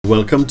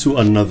Welcome to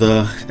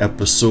another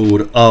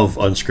episode of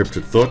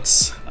Unscripted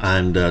Thoughts,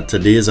 and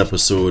today's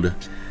episode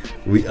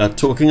we are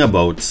talking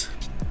about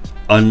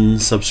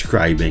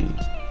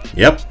unsubscribing.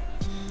 Yep,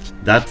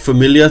 that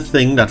familiar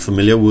thing, that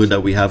familiar word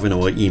that we have in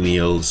our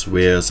emails,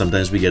 where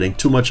sometimes we're getting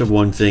too much of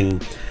one thing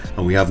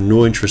and we have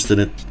no interest in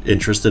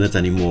it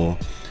anymore.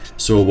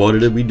 So what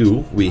did we do?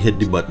 We hit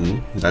the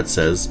button that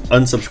says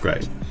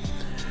unsubscribe.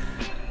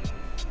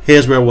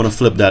 Here's where I want to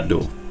flip that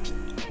though.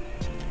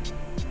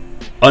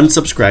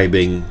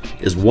 Unsubscribing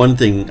is one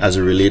thing as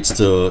it relates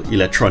to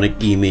electronic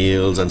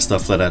emails and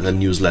stuff like that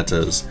and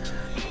newsletters.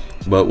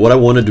 But what I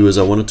want to do is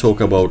I want to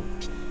talk about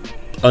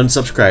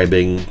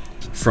unsubscribing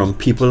from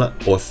people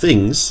or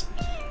things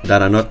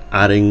that are not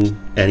adding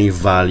any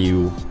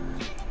value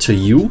to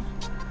you,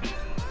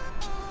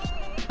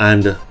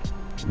 and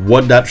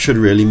what that should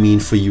really mean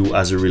for you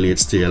as it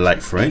relates to your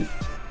life, right?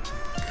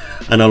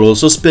 And I'll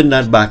also spin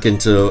that back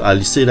into,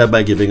 I'll say that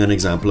by giving an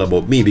example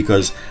about me,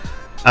 because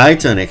I,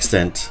 to an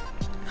extent,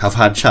 have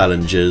had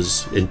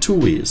challenges in two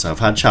ways. I've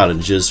had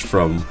challenges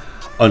from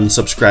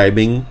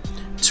unsubscribing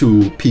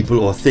to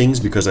people or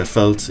things because I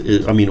felt,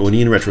 only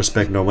in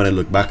retrospect now when I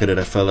look back at it,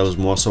 I felt I was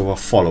more so a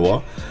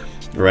follower,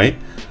 right,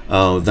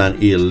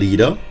 than a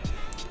leader.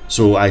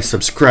 So I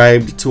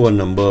subscribed to a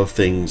number of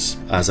things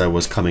as I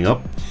was coming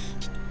up.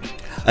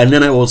 And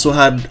then I also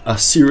had a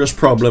serious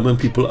problem when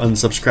people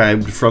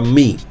unsubscribed from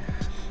me.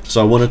 So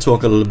I want to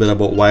talk a little bit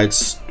about why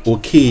it's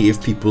okay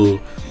if people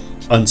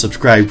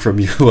unsubscribe from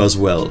you as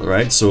well,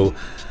 right? So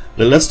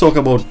let's talk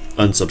about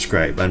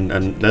unsubscribe, and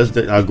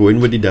I'll go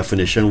in with the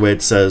definition where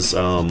it says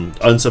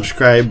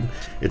unsubscribe.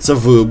 It's a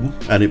verb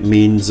and it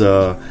means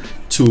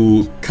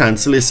to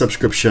cancel a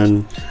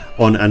subscription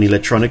on an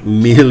electronic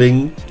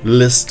mailing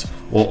list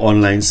or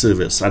online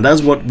service, and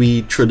that's what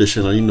we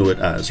traditionally know it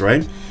as,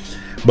 right?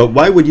 But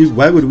why would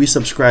we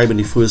subscribe in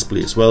the first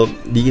place? Well,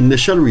 the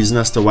initial reason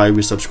as to why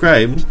we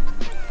subscribe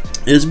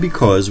is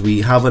because we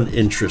have an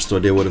interest, or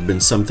there would have been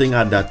something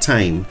at that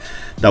time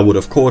that would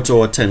have caught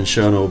our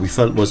attention, or we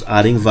felt was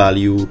adding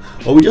value,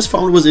 or we just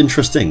found was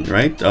interesting,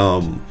 right?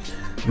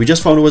 We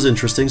just found it was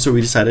interesting, so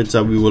we decided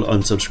that we will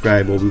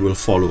unsubscribe or we will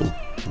follow,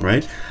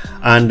 right?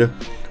 And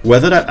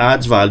whether that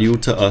adds value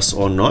to us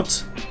or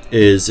not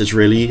is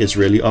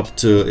really up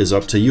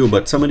to you.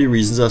 But some of the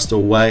reasons as to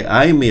why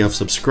I may have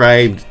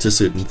subscribed to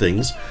certain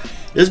things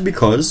is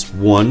because,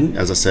 one,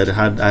 as I said,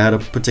 I had a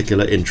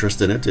particular interest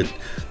in it.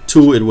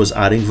 Two, it was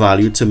adding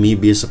value to me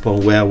based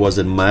upon where I was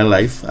in my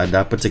life at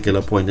that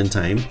particular point in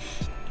time.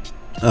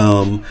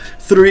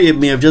 Three, it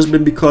may have just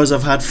been because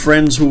I've had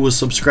friends who were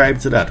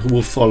subscribed to that, who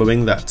were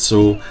following that.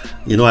 So,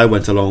 I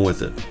went along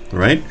with it,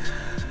 right?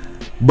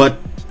 But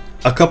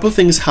a couple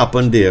things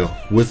happened there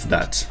with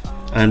that.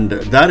 And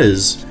that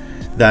is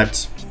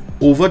that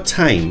over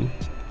time,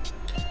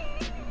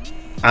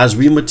 as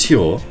we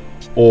mature,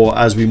 or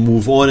as we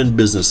move on in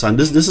business, and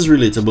this is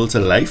relatable to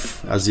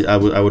life, as I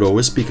would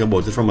always speak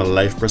about it from a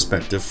life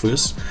perspective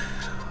first,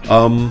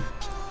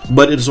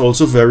 but it is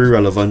also very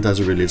relevant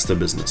as it relates to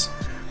business.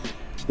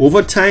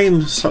 Over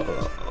time,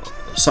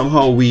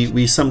 somehow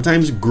we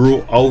sometimes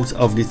grow out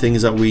of the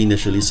things that we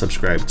initially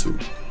subscribed to,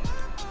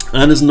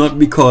 and it's not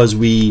because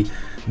we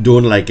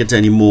don't like it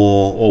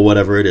anymore or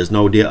whatever it is.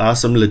 Now, there are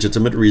some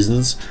legitimate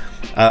reasons,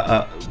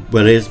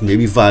 whether it's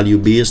maybe value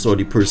based, or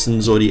the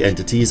person's or the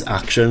entity's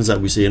actions,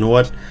 that we say, you know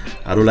what,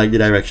 I don't like the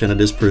direction that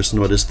this person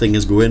or this thing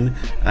is going,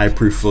 I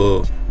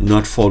prefer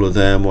not follow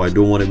them, or I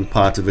don't want to be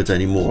part of it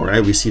anymore,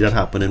 right? We see that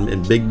happen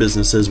in big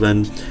businesses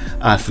when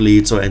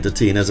athletes or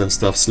entertainers and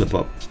stuff slip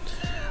up.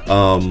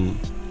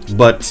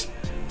 But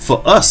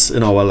for us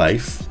in our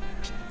life,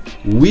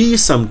 we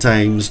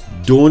sometimes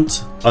don't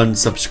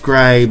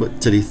unsubscribe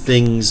to the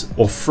things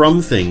or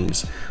from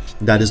things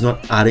that is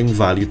not adding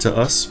value to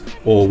us,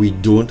 or we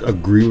don't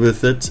agree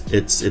with it.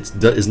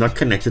 It's not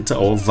connected to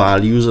our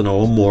values and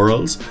our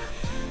morals.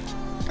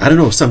 I don't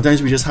know,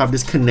 sometimes we just have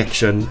this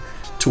connection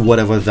to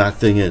whatever that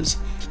thing is,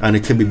 and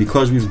it could be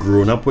because we've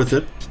grown up with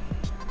it,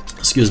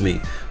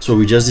 so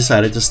we just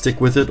decided to stick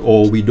with it,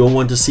 or we don't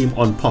want to seem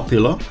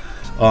unpopular.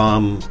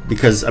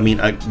 Because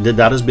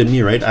that has been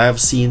me, right? I have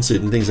seen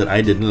certain things that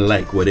I didn't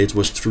like, whether it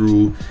was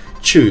through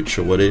church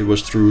or whether it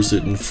was through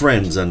certain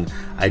friends, and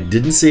I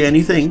didn't say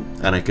anything,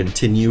 and I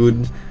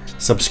continued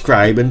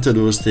subscribing to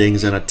those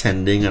things and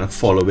attending and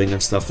following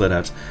and stuff like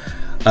that.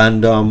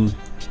 And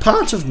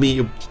part of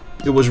me,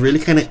 it was really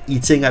kind of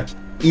eating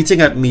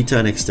at me to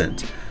an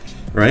extent,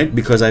 right?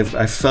 Because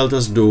I felt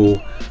as though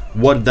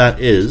what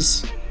that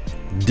is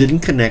didn't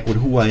connect with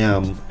who I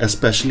am,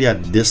 especially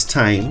at this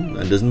time.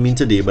 It doesn't mean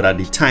today, but at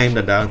the time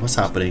that was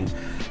happening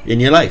in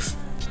your life.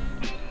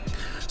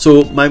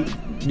 So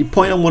the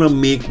point I want to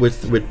make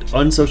with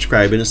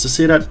unsubscribing is to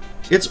say that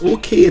it's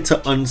okay to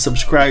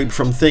unsubscribe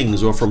from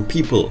things or from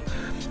people,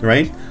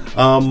 right?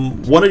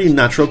 One of the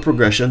natural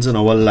progressions in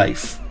our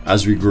life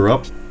as we grow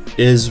up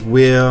is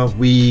where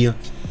you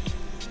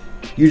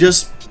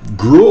just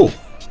grow,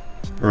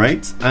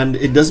 right? And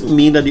it doesn't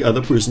mean that the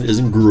other person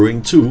isn't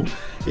growing too.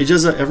 It's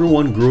just that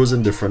everyone grows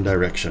in different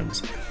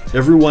directions.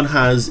 Everyone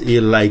has a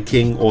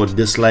liking or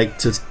dislike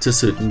to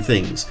certain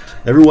things.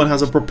 Everyone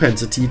has a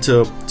propensity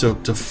to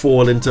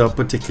fall into a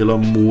particular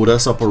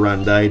modus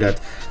operandi that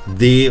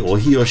they or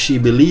he or she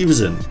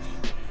believes in.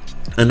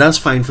 And that's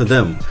fine for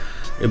them.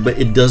 But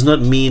it does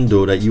not mean,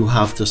 though, that you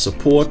have to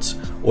support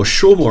or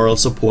show moral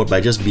support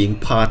by just being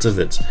part of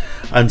it.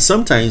 And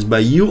sometimes by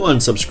you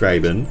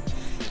unsubscribing,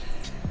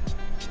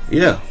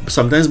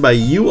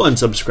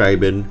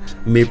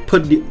 may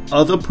put the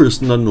other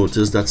person on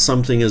notice that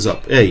something is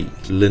up. Hey,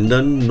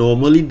 Lyndon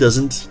normally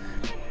doesn't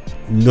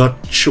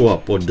not show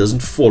up or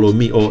doesn't follow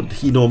me, or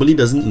he normally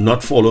doesn't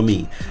not follow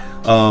me.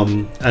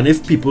 And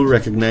if people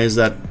recognize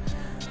that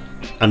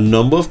a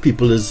number of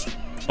people is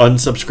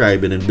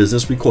unsubscribing, in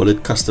business we call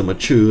it customer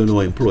churn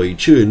or employee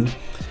churn,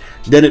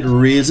 then it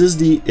raises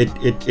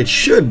it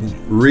should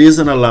raise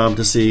an alarm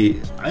to say,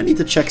 I need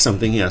to check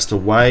something here as to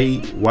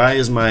why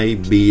is my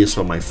base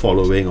or my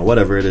following or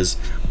whatever it is,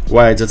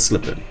 why is it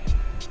slipping,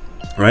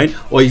 right?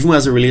 Or even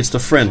as it relates to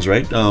friends,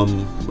 right?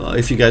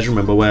 If you guys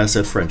remember where I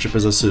said friendship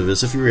is a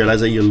service, if you realize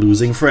that you're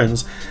losing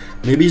friends,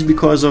 maybe it's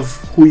because of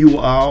who you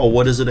are or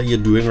what is it that you're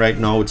doing right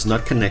now. It's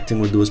not connecting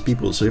with those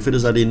people. So if it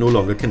is that they're no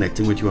longer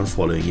connecting with you and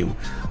following you,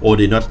 or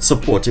they're not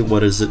supporting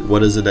what is it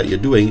that you're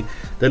doing,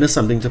 then it's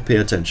something to pay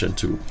attention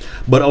to.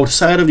 But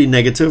outside of the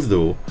negative,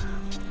 though,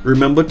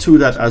 remember too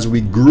that as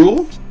we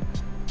grow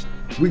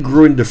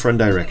in different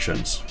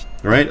directions,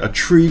 right? A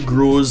tree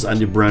grows and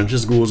the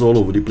branches goes all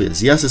over the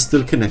place. Yes, it's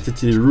still connected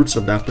to the roots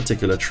of that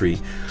particular tree,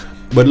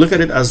 but look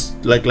at it as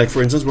like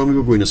for instance, when we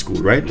were going to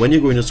school, right? When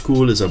you're going to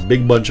school, it's a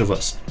big bunch of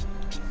us,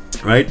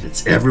 right?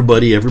 It's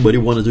everybody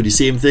want to do the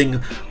same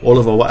thing, all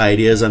of our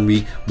ideas, and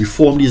we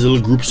form these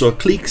little groups or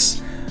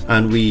cliques,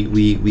 and we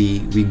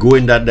go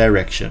in that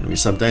direction.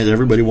 Sometimes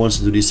everybody wants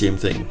to do the same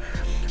thing.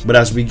 But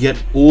as we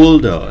get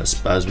older,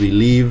 as we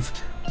leave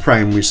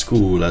primary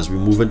school, as we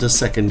move into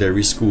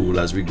secondary school,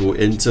 as we go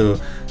into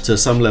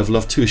some level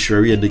of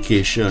tertiary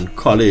education,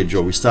 college,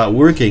 or we start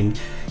working,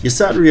 you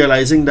start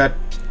realizing that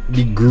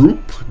the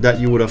group that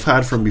you would have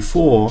had from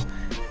before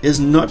is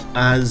not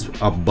as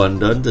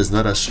abundant, is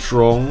not as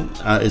strong,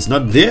 it's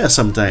not there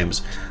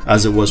sometimes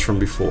as it was from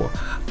before.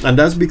 And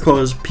that's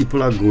because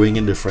people are going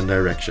in different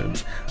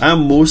directions.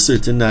 I'm most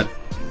certain that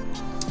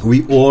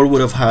we all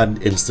would have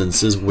had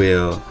instances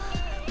where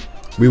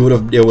there would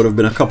have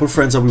been a couple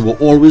friends that we were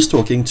always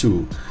talking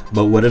to,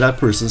 but whether that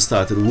person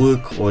started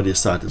work or they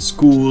started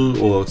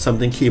school or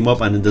something came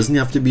up, and it doesn't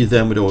have to be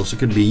them, it also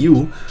could be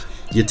you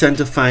tend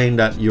to find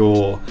that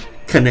your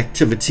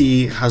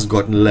connectivity has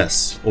gotten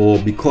less, or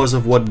because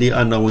of what they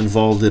are now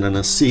involved in, and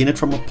are seeing it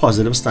from a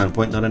positive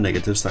standpoint, not a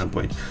negative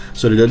standpoint.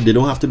 So they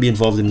don't have to be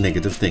involved in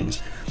negative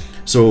things.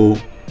 So,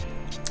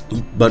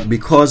 but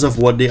because of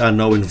what they are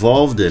now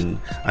involved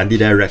in and the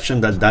direction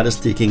that is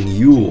taking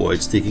you or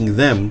it's taking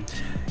them,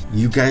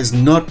 you guys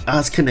not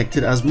as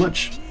connected as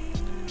much.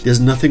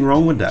 There's nothing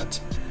wrong with that,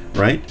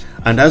 right?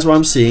 And that's why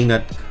I'm saying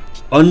that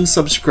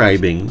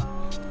unsubscribing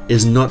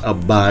is not a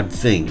bad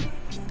thing,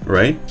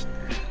 right?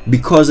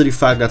 Because of the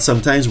fact that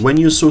sometimes when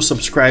you're so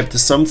subscribed to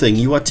something,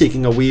 you are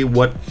taking away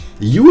what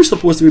you were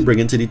supposed to be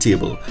bringing to the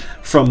table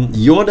from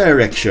your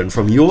direction,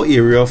 from your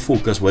area of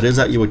focus, whether it's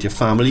that you with your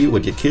family,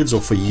 with your kids,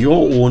 or for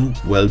your own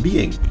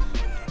well-being.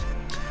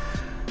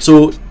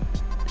 So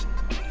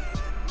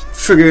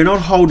figuring out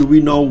how do we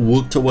now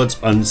work towards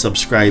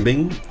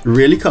unsubscribing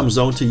really comes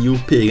down to you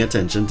paying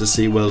attention to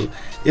say, well,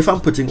 if I'm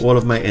putting all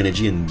of my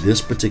energy in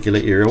this particular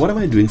area, what am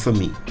I doing for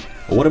me?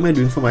 Or what am I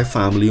doing for my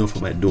family or for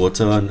my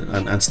daughter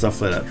and stuff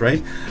like that,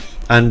 right?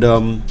 And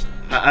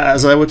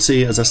as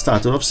I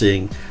started off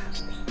saying,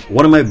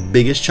 one of my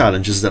biggest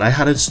challenges that I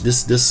had is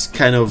this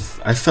kind of,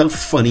 I felt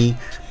funny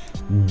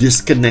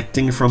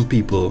disconnecting from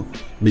people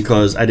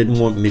because I didn't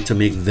want me to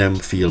make them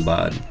feel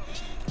bad.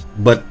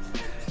 But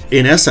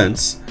in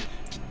essence,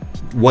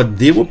 what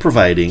they were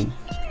providing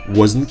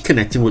wasn't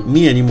connecting with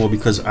me anymore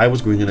because I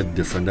was going in a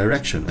different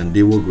direction and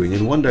they were going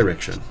in one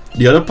direction.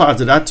 The other part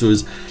of that too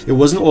is it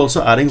wasn't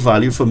also adding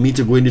value for me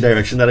to go in the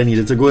direction that I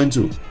needed to go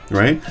into,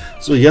 right?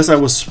 So yes, I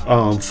was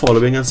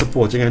following and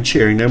supporting and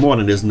cheering them on,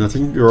 and there's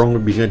nothing wrong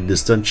with being a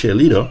distant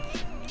cheerleader.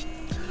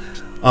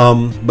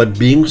 But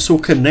being so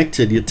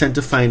connected, you tend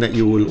to find that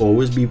you will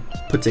always be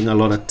putting a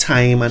lot of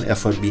time and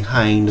effort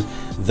behind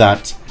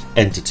that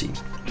entity.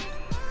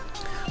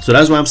 So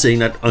that's why I'm saying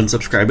that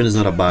unsubscribing is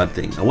not a bad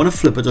thing. I want to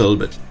flip it a little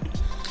bit.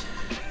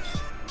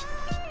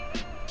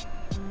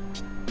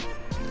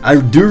 I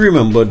do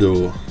remember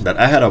though that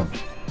I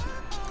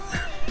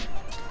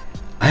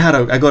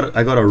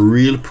got a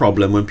real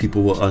problem when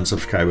people were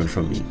unsubscribing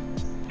from me.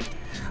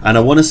 And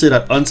I want to say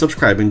that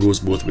unsubscribing goes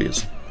both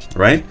ways,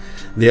 right?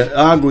 There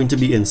are going to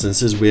be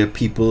instances where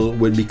people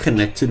will be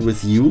connected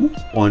with you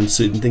on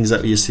certain things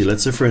that you see.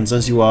 Let's say, for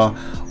instance, you are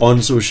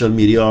on social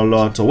media a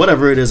lot or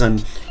whatever it is,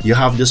 and you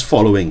have this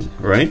following,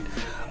 right?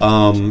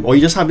 Or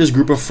you just have this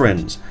group of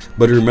friends.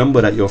 But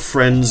remember that your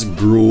friends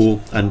grow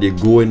and they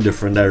go in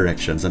different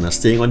directions. And I'm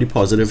staying on the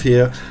positive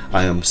here.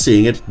 I am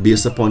saying it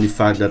based upon the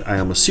fact that I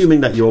am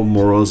assuming that your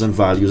morals and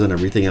values and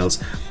everything else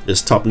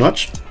is top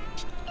notch.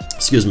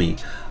 excuse me,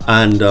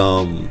 and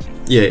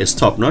yeah, it's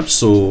top notch.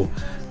 So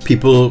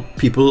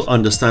people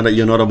understand that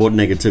you're not about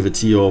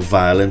negativity or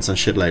violence and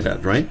shit like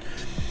that, right?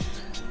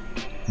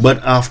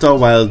 But after a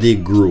while they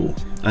grow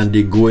and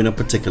they go in a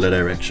particular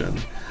direction,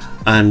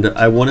 and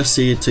I want to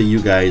say to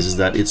you guys is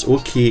that it's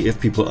okay if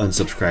people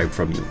unsubscribe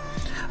from you.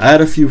 I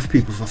had a few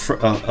people,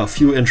 a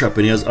few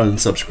entrepreneurs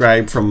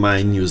unsubscribe from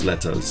my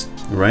newsletters,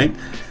 right?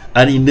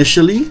 And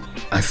initially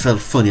I felt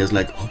funny. I was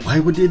like, oh, why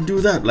would they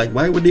do that? Like,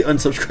 why would they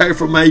unsubscribe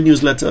from my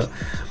newsletter?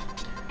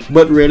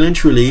 But really and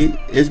truly,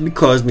 it's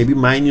because maybe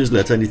my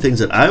newsletter and the things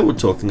that I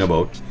was talking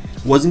about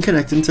wasn't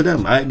connecting to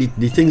them.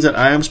 The things that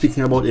I am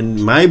speaking about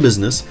in my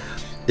business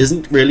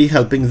isn't really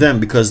helping them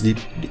because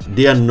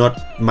they are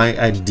not my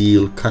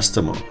ideal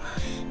customer.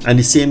 And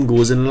the same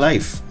goes in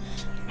life.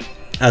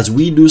 As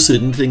we do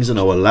certain things in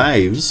our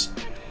lives,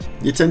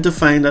 you tend to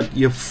find that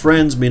your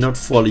friends may not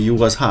follow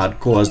you as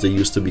hardcore as they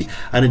used to be.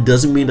 And it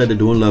doesn't mean that they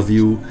don't love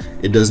you.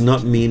 It does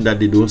not mean that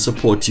they don't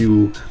support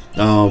you.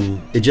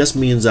 It just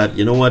means that,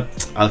 you know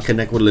what, I'll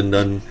connect with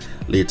Lyndon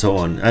later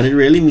on. And it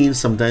really means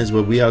sometimes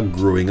when we are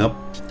growing up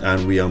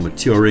and we are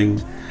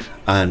maturing,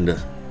 and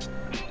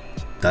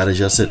that is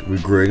just it.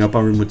 We're growing up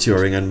and we're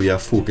maturing and we are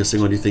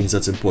focusing on the things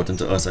that's important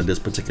to us at this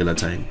particular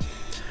time.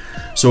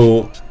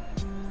 So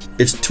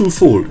it's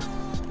twofold.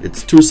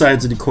 It's two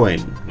sides of the coin.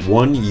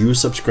 One, you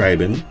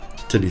subscribing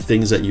to the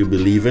things that you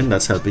believe in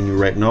that's helping you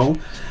right now.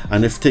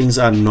 And if things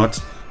are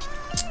not,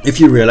 if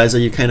you realize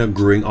that you're kind of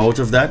growing out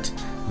of that,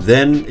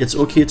 then it's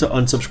okay to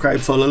unsubscribe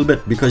for a little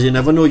bit, because you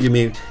never know, you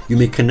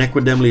may connect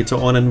with them later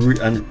on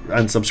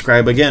and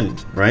subscribe again,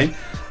 right?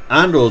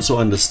 And also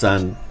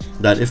understand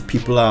that if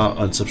people are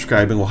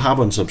unsubscribing or have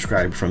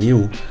unsubscribed from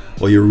you,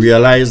 or you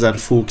realize that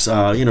folks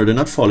are, they're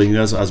not following you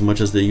as much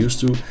as they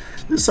used to,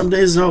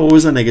 sometimes it's not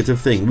always a negative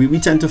thing. We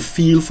tend to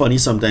feel funny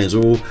sometimes.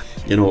 Oh,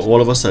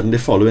 all of a sudden they're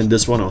following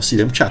this one, or see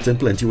them chatting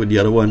plenty with the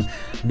other one.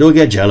 Don't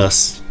get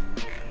jealous.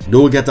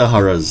 Don't get a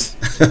hurras.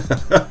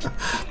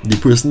 The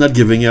person not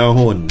giving you a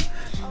horn.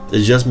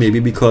 It's just maybe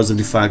because of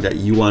the fact that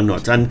you are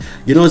not. And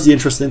it's the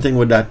interesting thing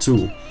with that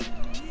too.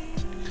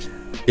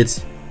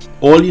 It's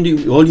all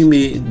you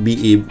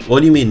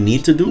may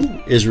need to do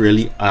is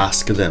really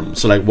ask them.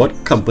 So like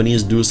what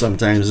companies do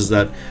sometimes is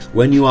that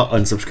when you are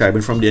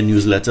unsubscribing from their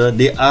newsletter,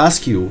 they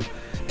ask you,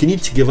 can you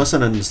give us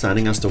an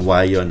understanding as to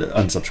why you're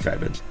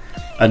unsubscribing?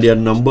 And there are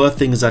a number of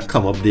things that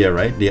come up there,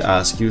 right? They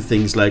ask you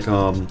things like,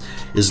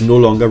 it's no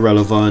longer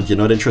relevant, you're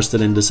not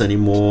interested in this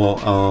anymore,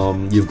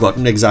 you've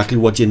gotten exactly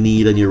what you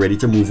need and you're ready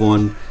to move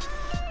on.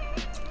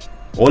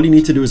 All you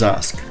need to do is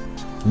ask,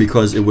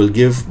 because it will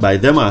give, by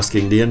them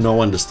asking, they now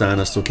understand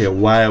as to, okay,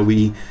 why are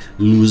we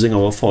losing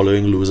our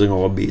following, losing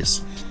our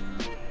base,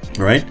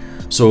 right?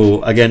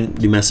 So again,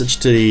 the message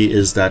today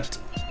is that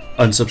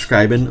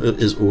unsubscribing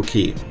is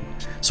okay.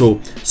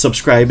 So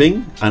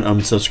subscribing and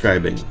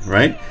unsubscribing,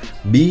 right?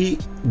 Be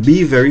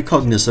very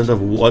cognizant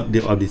of what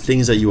of the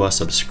things that you are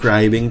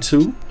subscribing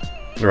to,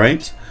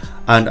 right?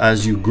 And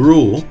as you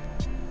grow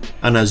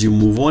and as you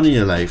move on in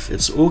your life,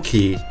 it's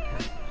okay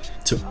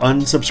to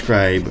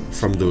unsubscribe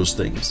from those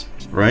things,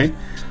 right?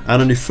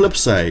 And on the flip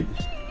side,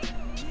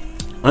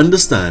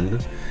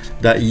 understand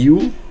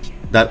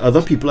that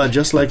other people are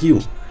just like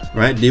you,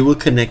 right? They will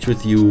connect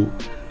with you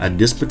at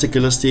this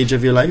particular stage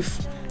of your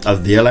life,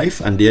 of their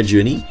life and their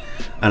journey.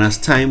 And as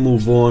time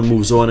moves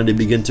on and they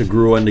begin to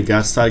grow and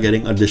they start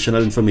getting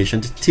additional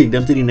information to take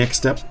them to the next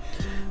step,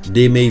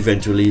 they may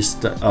eventually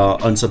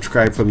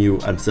unsubscribe from you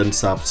and then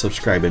start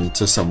subscribing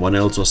to someone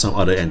else or some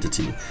other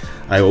entity.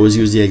 I always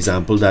use the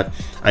example that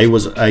I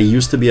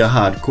used to be a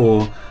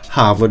hardcore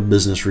Harvard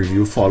Business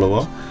Review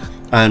follower,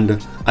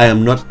 and I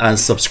am not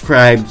as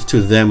subscribed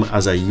to them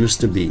as I used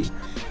to be,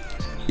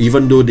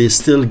 even though they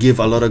still give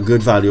a lot of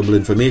good valuable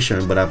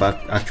information. But I've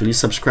actually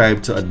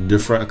subscribed to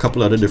a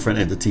couple other different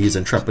entities,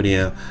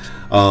 Entrepreneur,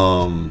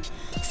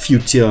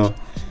 Future,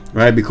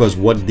 right? Because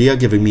what they are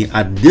giving me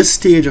at this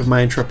stage of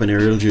my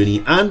entrepreneurial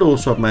journey and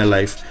also of my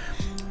life,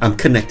 I'm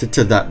connected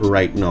to that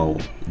right now.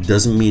 It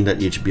doesn't mean that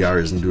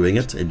HBR isn't doing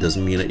it. It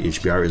doesn't mean that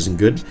HBR isn't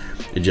good.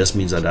 It just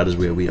means that is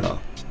where we are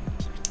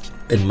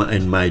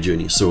in my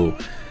journey. So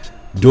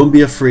don't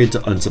be afraid to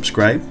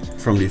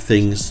unsubscribe from the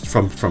things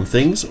from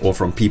things or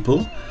from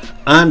people,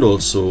 and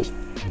also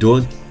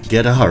don't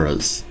get a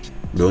hurras,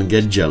 don't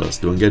get jealous,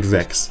 don't get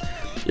vexed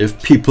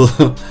if people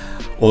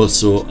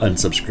also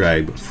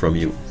unsubscribe from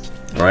you.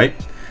 All right,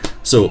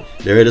 so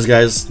there it is,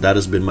 guys. That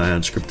has been my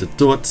unscripted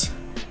thought.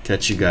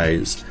 Catch you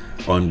guys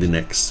on the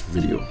next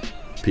video.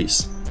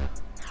 Peace.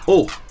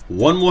 Oh,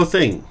 one more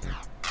thing.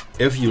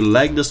 If you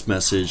like this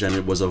message and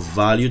it was of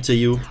value to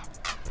you,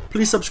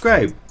 please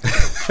subscribe.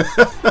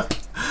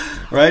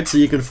 Right, so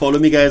you can follow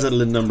me, guys, at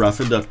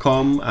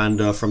lyndonbradford.com,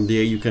 and from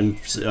there you can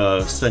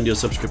send your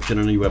subscription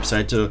on your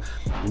website to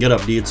get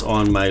updates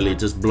on my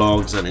latest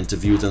blogs and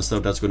interviews and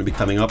stuff that's going to be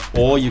coming up.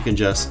 Or you can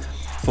just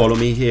follow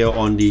me here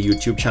on the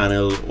YouTube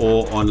channel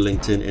or on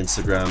LinkedIn,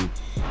 Instagram,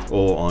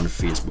 or on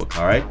Facebook.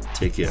 All right,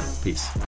 take care. Peace.